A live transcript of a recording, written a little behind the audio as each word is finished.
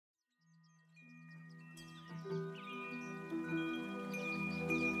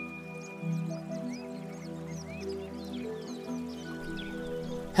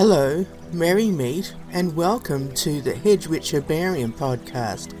Hello, merry meet, and welcome to the Hedge Herbarium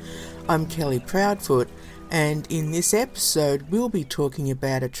podcast. I'm Kelly Proudfoot, and in this episode we'll be talking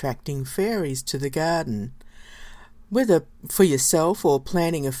about attracting fairies to the garden. Whether for yourself or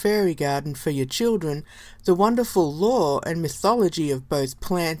planning a fairy garden for your children, the wonderful lore and mythology of both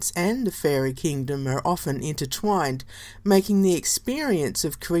plants and the fairy kingdom are often intertwined, making the experience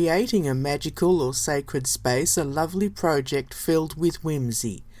of creating a magical or sacred space a lovely project filled with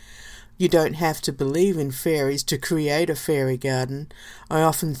whimsy. You don't have to believe in fairies to create a fairy garden. I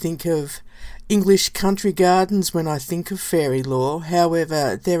often think of English country gardens when I think of fairy lore.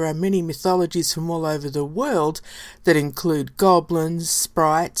 However, there are many mythologies from all over the world that include goblins,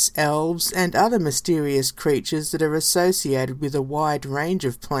 sprites, elves, and other mysterious creatures that are associated with a wide range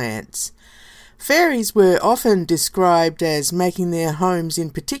of plants. Fairies were often described as making their homes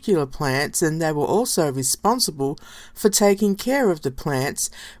in particular plants, and they were also responsible for taking care of the plants,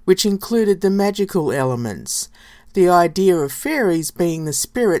 which included the magical elements. The idea of fairies being the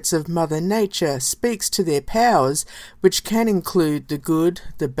spirits of Mother Nature speaks to their powers, which can include the good,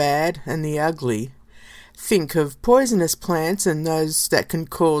 the bad, and the ugly. Think of poisonous plants and those that can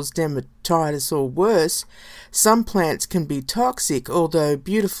cause dermatitis or worse. Some plants can be toxic, although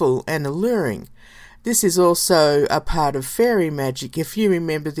beautiful and alluring. This is also a part of fairy magic, if you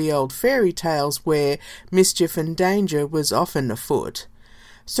remember the old fairy tales where mischief and danger was often afoot.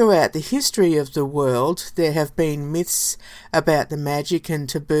 Throughout the history of the world, there have been myths about the magic and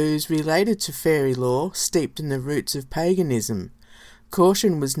taboos related to fairy lore, steeped in the roots of paganism.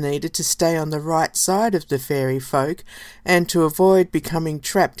 Caution was needed to stay on the right side of the fairy folk and to avoid becoming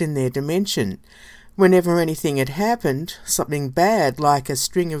trapped in their dimension. Whenever anything had happened, something bad like a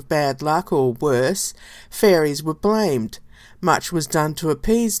string of bad luck or worse, fairies were blamed. Much was done to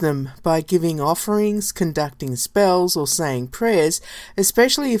appease them by giving offerings, conducting spells, or saying prayers,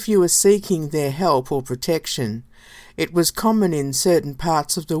 especially if you were seeking their help or protection. It was common in certain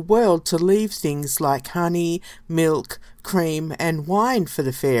parts of the world to leave things like honey, milk, cream, and wine for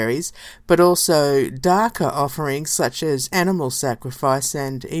the fairies, but also darker offerings such as animal sacrifice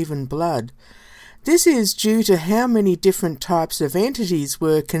and even blood. This is due to how many different types of entities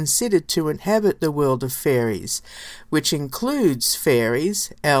were considered to inhabit the world of fairies, which includes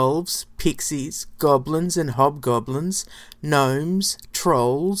fairies, elves, pixies, goblins and hobgoblins, gnomes,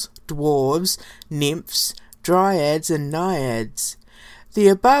 trolls, dwarves, nymphs, dryads and naiads. The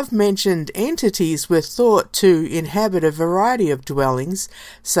above-mentioned entities were thought to inhabit a variety of dwellings,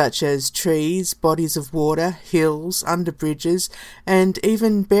 such as trees, bodies of water, hills, under bridges, and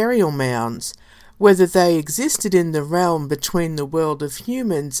even burial mounds. Whether they existed in the realm between the world of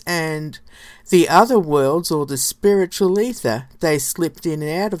humans and the other worlds or the spiritual ether, they slipped in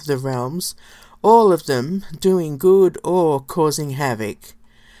and out of the realms, all of them doing good or causing havoc.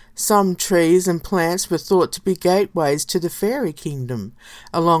 Some trees and plants were thought to be gateways to the fairy kingdom,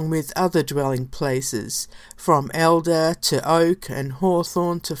 along with other dwelling places. From elder to oak and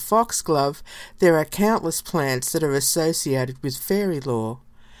hawthorn to foxglove, there are countless plants that are associated with fairy lore.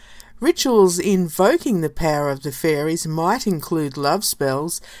 Rituals invoking the power of the fairies might include love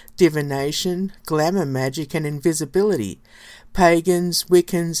spells, divination, glamour magic, and invisibility. Pagans,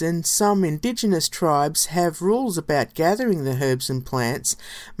 Wiccans, and some indigenous tribes have rules about gathering the herbs and plants,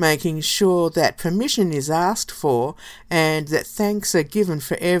 making sure that permission is asked for and that thanks are given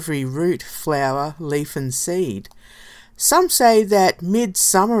for every root, flower, leaf, and seed. Some say that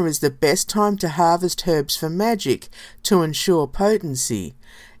midsummer is the best time to harvest herbs for magic to ensure potency.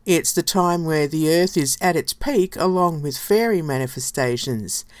 It's the time where the earth is at its peak along with fairy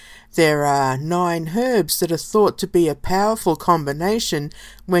manifestations. There are 9 herbs that are thought to be a powerful combination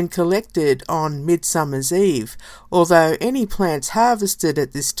when collected on Midsummer's Eve, although any plants harvested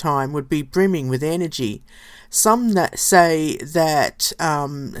at this time would be brimming with energy. Some say that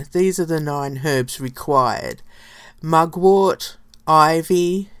these are the 9 herbs required: mugwort,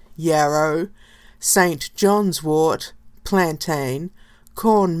 ivy, yarrow, St. John's wort, plantain,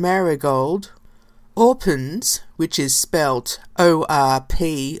 corn marigold, orpins, which is spelt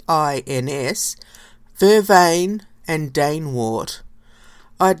Orpins, vervain, and danewort.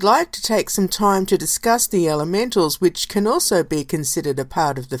 I'd like to take some time to discuss the elementals, which can also be considered a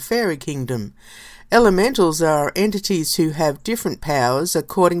part of the fairy kingdom. Elementals are entities who have different powers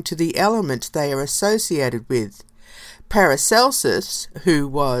according to the element they are associated with. Paracelsus, who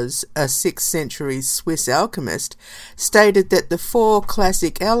was a 6th century Swiss alchemist, stated that the 4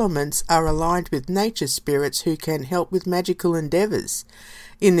 classic elements are aligned with nature spirits who can help with magical endeavours.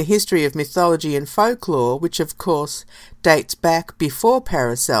 In the history of mythology and folklore, which of course dates back before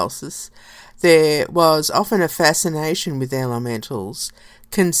Paracelsus, there was often a fascination with elementals.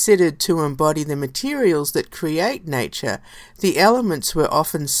 Considered to embody the materials that create nature, the elements were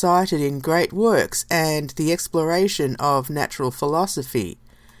often cited in great works and the exploration of natural philosophy.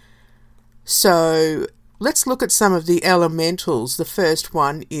 So, let's look at some of the elementals. The first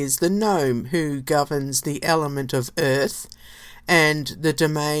one is the gnome, who governs the element of earth, and the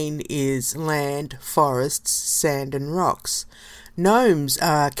domain is land, forests, sand and rocks. Gnomes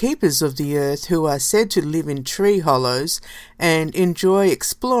are keepers of the earth who are said to live in tree hollows and enjoy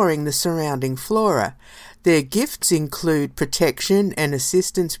exploring the surrounding flora. Their gifts include protection and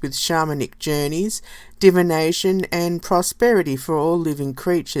assistance with shamanic journeys, divination and prosperity for all living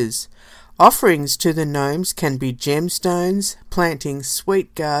creatures. Offerings to the gnomes can be gemstones, planting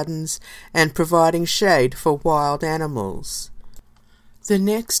sweet gardens, and providing shade for wild animals. The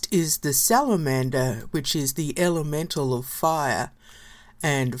next is the salamander, which is the elemental of fire,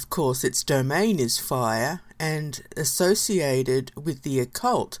 and of course its domain is fire, and associated with the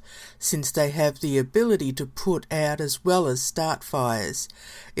occult, since they have the ability to put out as well as start fires.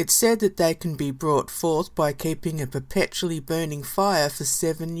 It's said that they can be brought forth by keeping a perpetually burning fire for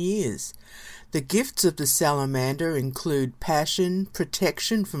 7 years. The gifts of the salamander include passion,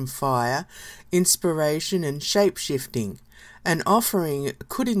 protection from fire, inspiration and shape-shifting. An offering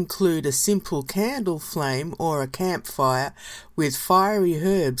could include a simple candle flame or a campfire with fiery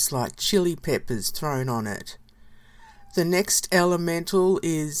herbs like chili peppers thrown on it. The next elemental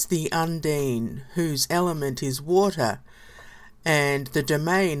is the undine, whose element is water, and the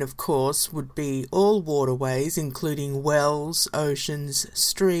domain, of course, would be all waterways, including wells, oceans,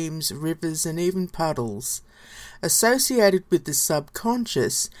 streams, rivers, and even puddles. Associated with the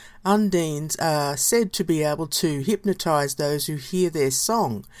subconscious, undines are said to be able to hypnotize those who hear their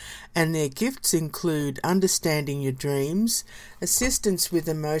song, and their gifts include understanding your dreams, assistance with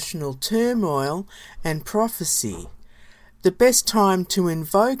emotional turmoil, and prophecy. The best time to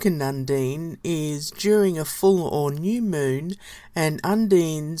invoke an undine is during a full or new moon, and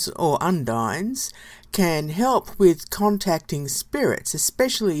undines or undines can help with contacting spirits,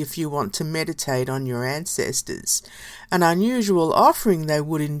 especially if you want to meditate on your ancestors. An unusual offering they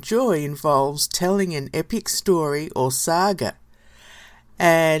would enjoy involves telling an epic story or saga.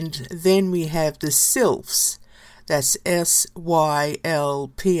 And then we have the sylphs. That's Sylphs.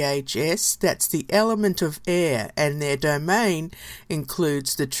 That's the element of air, and their domain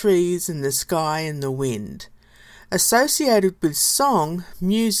includes the trees and the sky and the wind. Associated with song,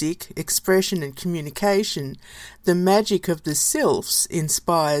 music, expression and communication, the magic of the sylphs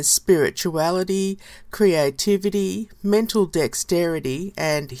inspires spirituality, creativity, mental dexterity,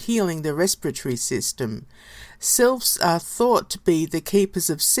 and healing the respiratory system. Sylphs are thought to be the keepers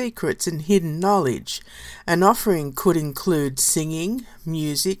of secrets and hidden knowledge. An offering could include singing,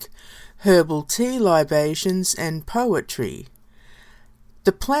 music, herbal tea libations, and poetry.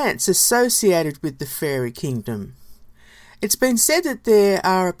 The plants associated with the fairy kingdom. It's been said that there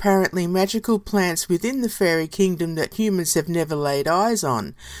are apparently magical plants within the fairy kingdom that humans have never laid eyes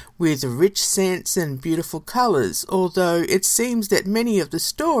on, with rich scents and beautiful colours, although it seems that many of the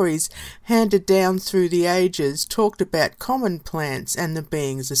stories handed down through the ages talked about common plants and the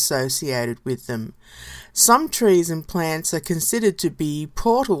beings associated with them. Some trees and plants are considered to be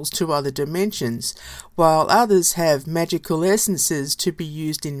portals to other dimensions, while others have magical essences to be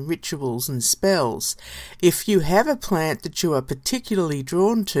used in rituals and spells. If you have a plant that you are particularly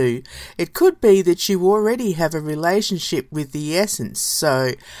drawn to, it could be that you already have a relationship with the essence,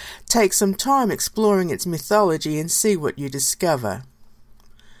 so take some time exploring its mythology and see what you discover.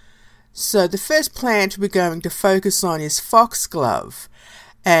 So the first plant we're going to focus on is foxglove,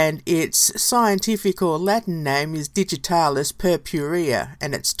 and its scientific or Latin name is Digitalis purpurea,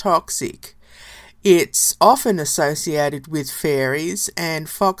 and it's toxic. It's often associated with fairies, and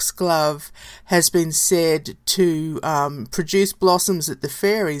foxglove has been said to produce blossoms that the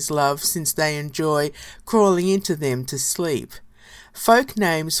fairies love, since they enjoy crawling into them to sleep. Folk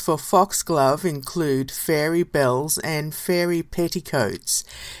names for foxglove include fairy bells and fairy petticoats.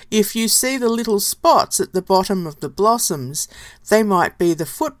 If you see the little spots at the bottom of the blossoms, they might be the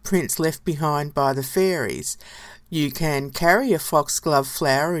footprints left behind by the fairies. You can carry a foxglove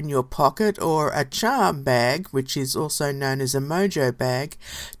flower in your pocket or a charm bag, which is also known as a mojo bag,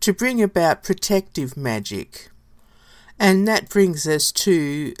 to bring about protective magic. And that brings us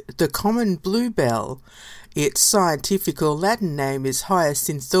to the common bluebell. Its scientific or Latin name is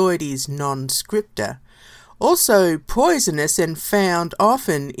Hyacinthoides non-scripta. Also poisonous and found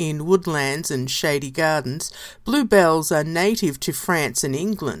often in woodlands and shady gardens, bluebells are native to France and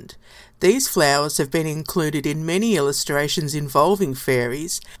England. These flowers have been included in many illustrations involving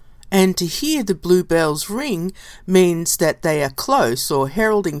fairies, And to hear the bluebells ring means that they are close or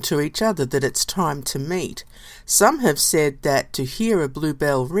heralding to each other that it's time to meet. Some have said that to hear a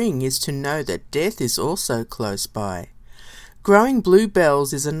bluebell ring is to know that death is also close by. Growing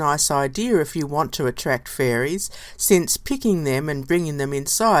bluebells is a nice idea if you want to attract fairies, since picking them and bringing them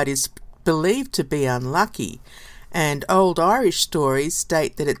inside is believed to be unlucky, and old Irish stories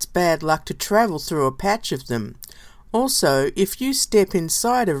state that it's bad luck to travel through a patch of them. Also, if you step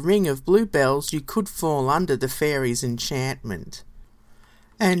inside a ring of bluebells, you could fall under the fairies' enchantment.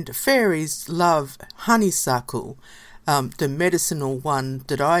 And fairies love honeysuckle. The medicinal one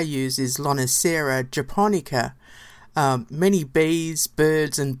that I use is Lonicera japonica. Many bees,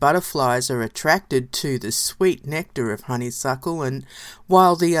 birds and butterflies are attracted to the sweet nectar of honeysuckle, and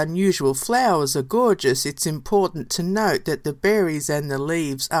while the unusual flowers are gorgeous, it's important to note that the berries and the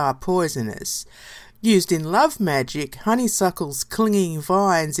leaves are poisonous. Used in love magic, honeysuckle's clinging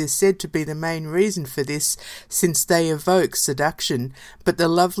vines is said to be the main reason for this, since they evoke seduction, but the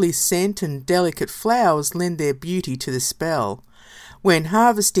lovely scent and delicate flowers lend their beauty to the spell. When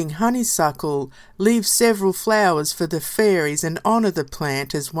harvesting honeysuckle, leave several flowers for the fairies and honour the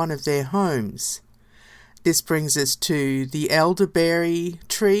plant as one of their homes. This brings us to the elderberry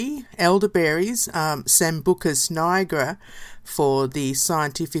tree. Elderberries, Sambucus nigra for the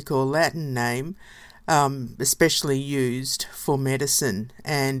scientific or Latin name, especially used for medicine,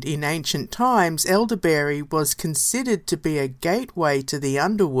 and in ancient times elderberry was considered to be a gateway to the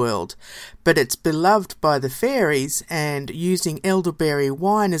underworld, but it's beloved by the fairies, and using elderberry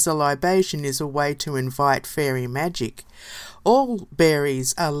wine as a libation is a way to invite fairy magic. All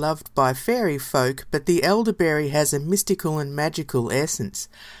berries are loved by fairy folk, but the elderberry has a mystical and magical essence.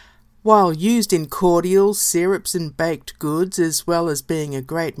 While used in cordials, syrups and baked goods, as well as being a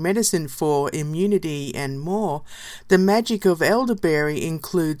great medicine for immunity and more, the magic of elderberry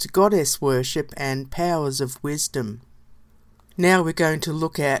includes goddess worship and powers of wisdom. Now we're going to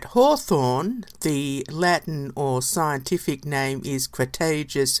look at hawthorn. The Latin or scientific name is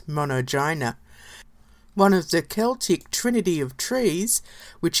Crataegus monogyna. One of the Celtic trinity of trees,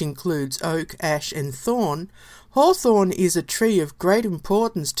 which includes oak, ash and thorn, hawthorn is a tree of great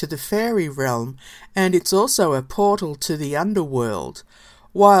importance to the fairy realm, and it's also a portal to the underworld.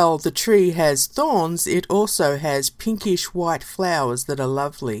 While the tree has thorns, it also has pinkish white flowers that are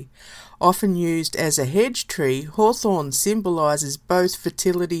lovely. Often used as a hedge tree, hawthorn symbolises both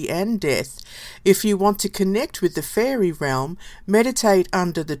fertility and death. If you want to connect with the fairy realm, meditate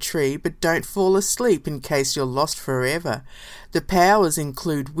under the tree, but don't fall asleep in case you're lost forever. The powers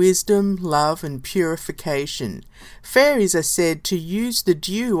include wisdom, love and purification. Fairies are said to use the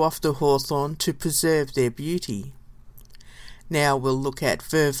dew off the hawthorn to preserve their beauty. Now we'll look at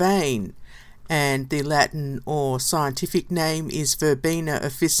vervain, and the Latin or scientific name is Verbena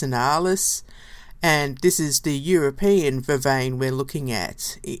officinalis, and this is the European vervain we're looking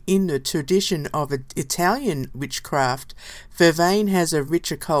at. In the tradition of Italian witchcraft, vervain has a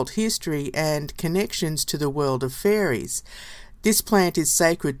rich occult history and connections to the world of fairies. This plant is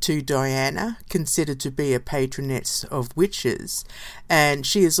sacred to Diana, considered to be a patroness of witches, and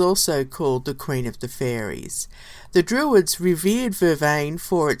she is also called the Queen of the Fairies. The Druids revered vervain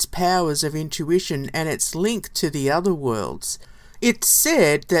for its powers of intuition and its link to the other worlds. It's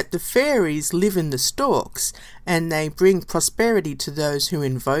said that the fairies live in the stalks, and they bring prosperity to those who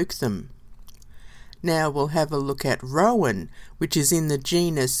invoke them. Now we'll have a look at rowan, which is in the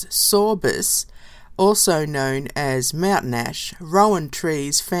genus Sorbus, also known as mountain ash. Rowan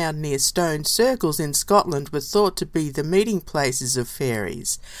trees found near stone circles in Scotland were thought to be the meeting places of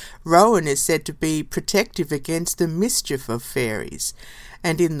fairies. Rowan is said to be protective against the mischief of fairies.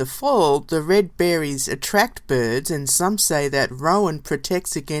 And in the fall, the red berries attract birds, and some say that rowan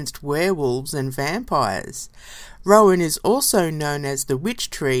protects against werewolves and vampires. Rowan is also known as the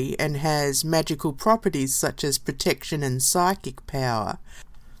witch tree and has magical properties such as protection and psychic power.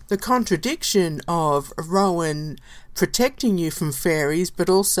 The contradiction of rowan protecting you from fairies but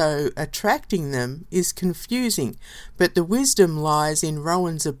also attracting them is confusing, but the wisdom lies in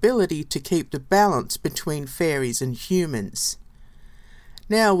rowan's ability to keep the balance between fairies and humans.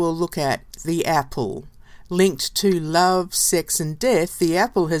 Now we'll look at the apple. Linked to love, sex and death, the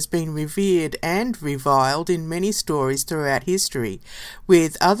apple has been revered and reviled in many stories throughout history.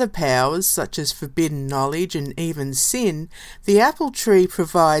 With other powers such as forbidden knowledge and even sin, the apple tree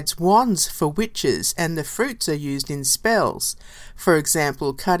provides wands for witches and the fruits are used in spells. For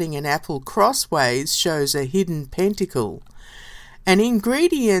example, cutting an apple crossways shows a hidden pentacle. An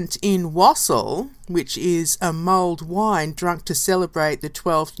ingredient in wassail, which is a mulled wine drunk to celebrate the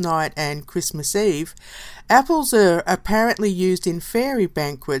 12th night and Christmas Eve, apples are apparently used in fairy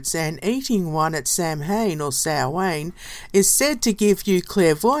banquets, and eating one at Samhain or Samhain is said to give you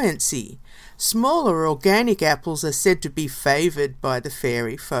clairvoyancy. Smaller organic apples are said to be favoured by the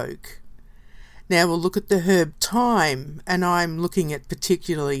fairy folk. Now we'll look at the herb thyme, and I'm looking at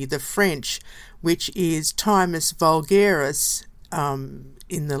particularly the French, which is Thymus vulgaris,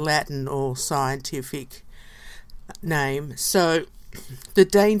 in the Latin or scientific name. So the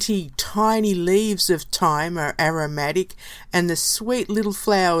dainty tiny leaves of thyme are aromatic, and the sweet little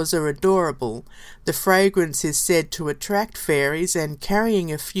flowers are adorable. The fragrance is said to attract fairies, and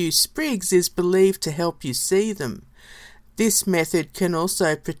carrying a few sprigs is believed to help you see them. This method can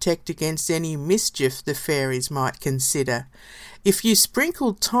also protect against any mischief the fairies might consider. If you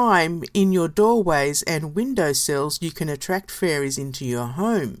sprinkle thyme in your doorways and windowsills, you can attract fairies into your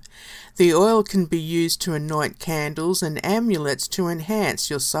home. The oil can be used to anoint candles and amulets to enhance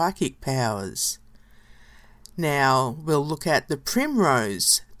your psychic powers. Now we'll look at the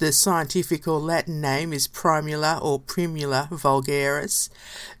primrose. The scientific or Latin name is Primula or Primula vulgaris.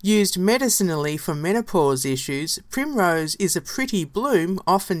 Used medicinally for menopause issues, primrose is a pretty bloom,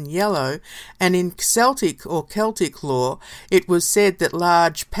 often yellow, and in Celtic or Celtic lore, it was said that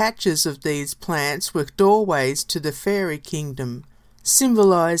large patches of these plants were doorways to the fairy kingdom.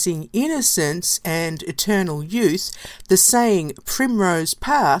 Symbolising innocence and eternal youth, the saying primrose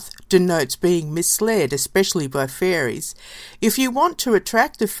path denotes being misled, especially by fairies. If you want to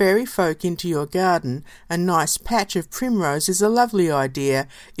attract the fairy folk into your garden, a nice patch of primrose is a lovely idea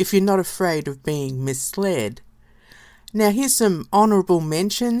if you're not afraid of being misled. Now here's some honourable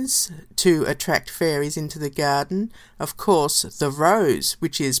mentions to attract fairies into the garden. Of course, the rose,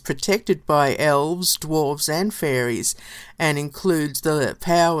 which is protected by elves, dwarves and fairies, and includes the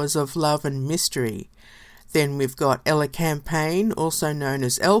powers of love and mystery. Then we've got elecampane, also known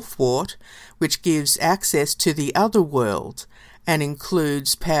as elfwort, which gives access to the other world and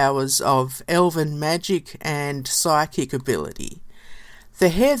includes powers of elven magic and psychic ability. The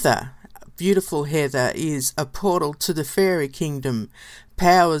heather, beautiful heather, is a portal to the fairy kingdom.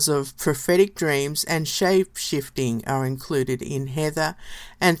 Powers of prophetic dreams and shape-shifting are included in heather.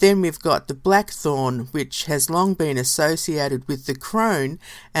 And then we've got the blackthorn, which has long been associated with the crone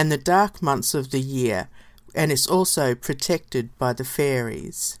and the dark months of the year, and is also protected by the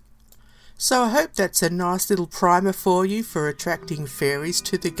fairies. So I hope that's a nice little primer for you for attracting fairies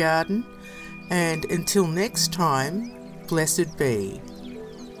to the garden. And until next time, blessed be.